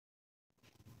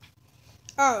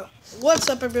Oh, what's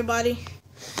up, everybody?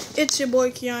 It's your boy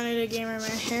Keanu the Gamer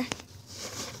Man here.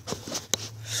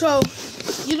 So,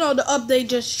 you know the update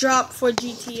just dropped for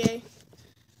GTA.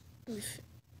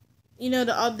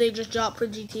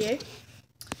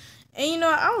 And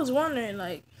I was wondering,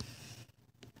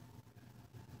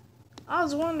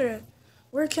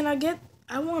 where can I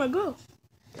want to go.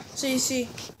 So you see,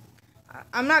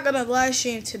 I'm not gonna live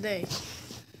stream today.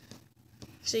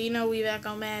 So we back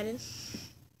on Madden.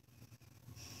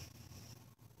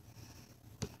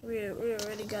 We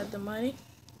already got the money.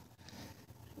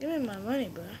 Give me my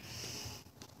money, bro.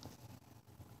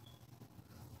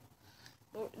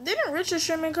 Didn't Richard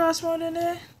Sherman cost more than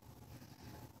that?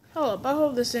 Hold up, I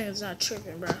hope this thing is not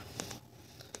tripping, bro.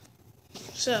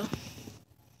 So,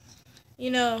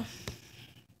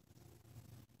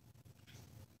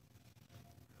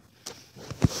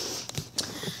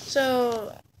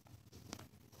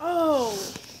 oh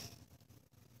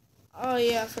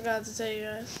yeah, I forgot to tell you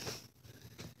guys.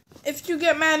 If you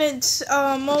get Madden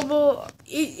Mobile,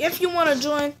 if you want to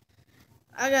join,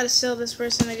 I gotta sell this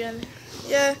person again.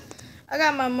 Yeah, I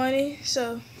got my money,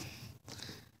 so I'm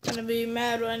gonna be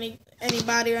mad with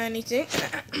anybody or anything.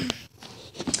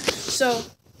 So,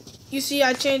 you see,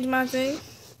 I changed my thing.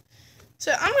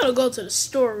 So I'm gonna go to the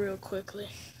store real quickly.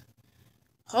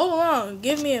 Hold on,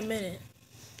 give me a minute.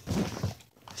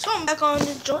 So I'm back on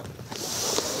this joint.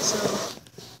 So,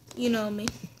 you know me.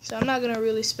 So I'm not gonna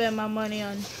really spend my money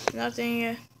on nothing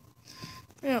here.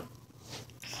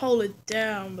 Hold it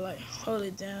down, hold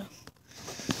it down.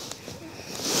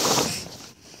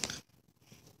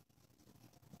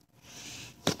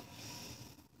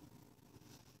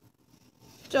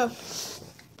 So,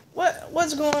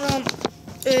 what's going on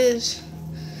is,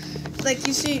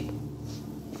 you see,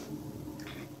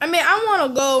 I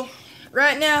want to go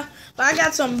right now, but I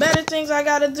got some better things I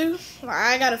gotta do.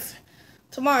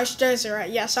 Tomorrow's Thursday, right?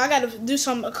 Yeah, so I gotta do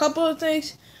a couple of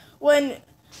things. When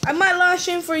I might live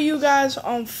stream for you guys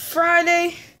on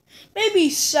Friday, maybe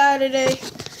Saturday.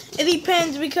 It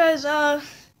depends because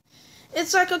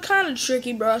it's a kind of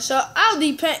tricky, bro. So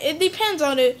it depends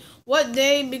on what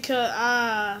day, because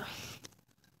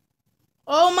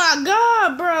oh my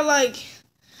god, bro,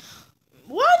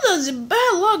 why does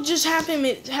bad luck just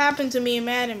happen to me in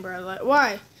Madden, bro?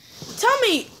 Why?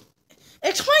 Explain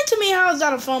to me, how is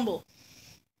that a fumble?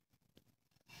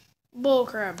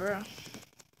 Bullcrap, bro.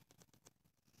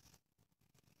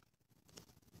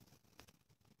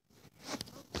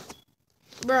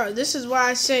 Bro, this is why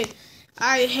I say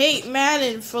I hate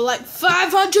Madden for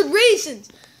 500 reasons.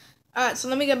 Alright, so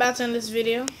let me get back to this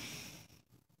video.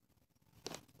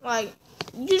 You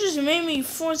just made me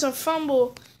force a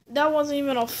fumble. That wasn't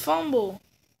even a fumble.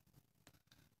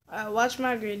 Alright, watch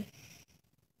my grid.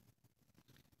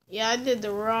 Yeah, I did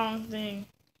the wrong thing.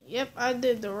 Yep, I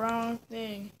did the wrong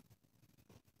thing.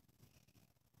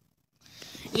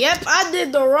 Yep, I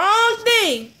did the wrong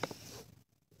thing.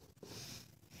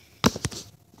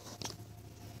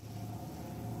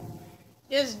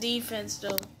 This defense,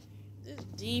 though. This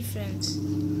defense.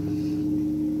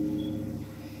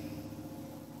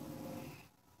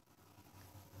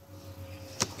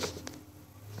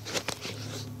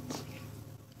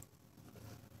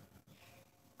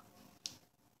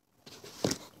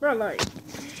 Bro,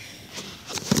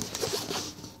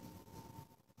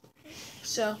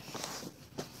 so,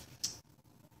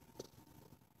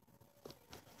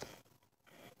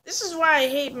 this is why I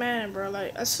hate Madden, bro.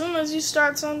 As soon as you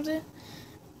start something,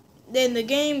 then the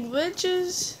game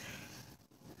glitches,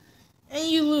 and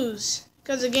you lose,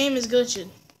 because the game is glitching.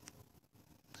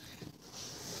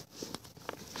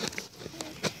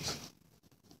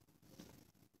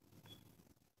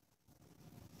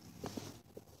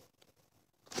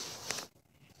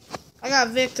 I got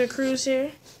Victor Cruz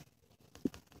here.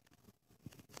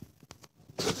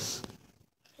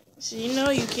 So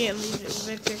you can't leave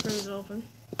Victor Cruz open.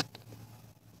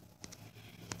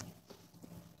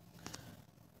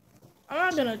 I'm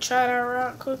not gonna try that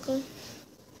route quickly.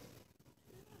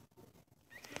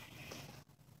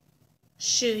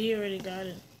 Shit, he already got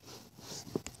it.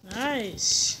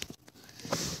 Nice.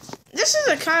 This is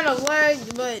a kind of lag,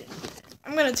 but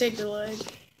I'm gonna take the lag.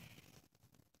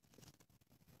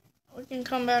 We can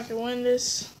come back and win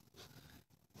this.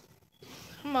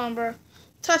 Come on, bro.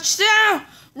 Touchdown!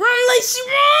 Run, Lacey,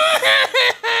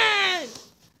 run!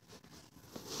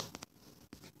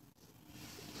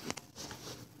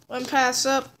 One pass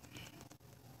up.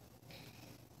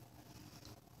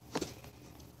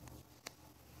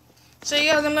 So you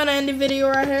guys, I'm gonna end the video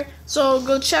right here. So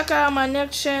go check out my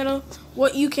next channel,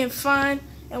 what you can find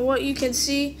and what you can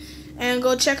see. and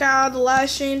go check out all the live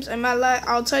streams. And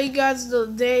I'll tell you guys the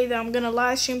day that I'm gonna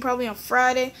live stream, probably on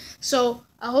Friday. So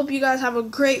I hope you guys have a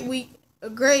great week, a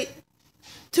great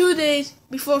 2 days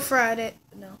before Friday.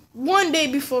 No, 1 day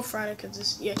before Friday, cause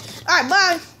it's yeah. All right,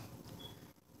 bye.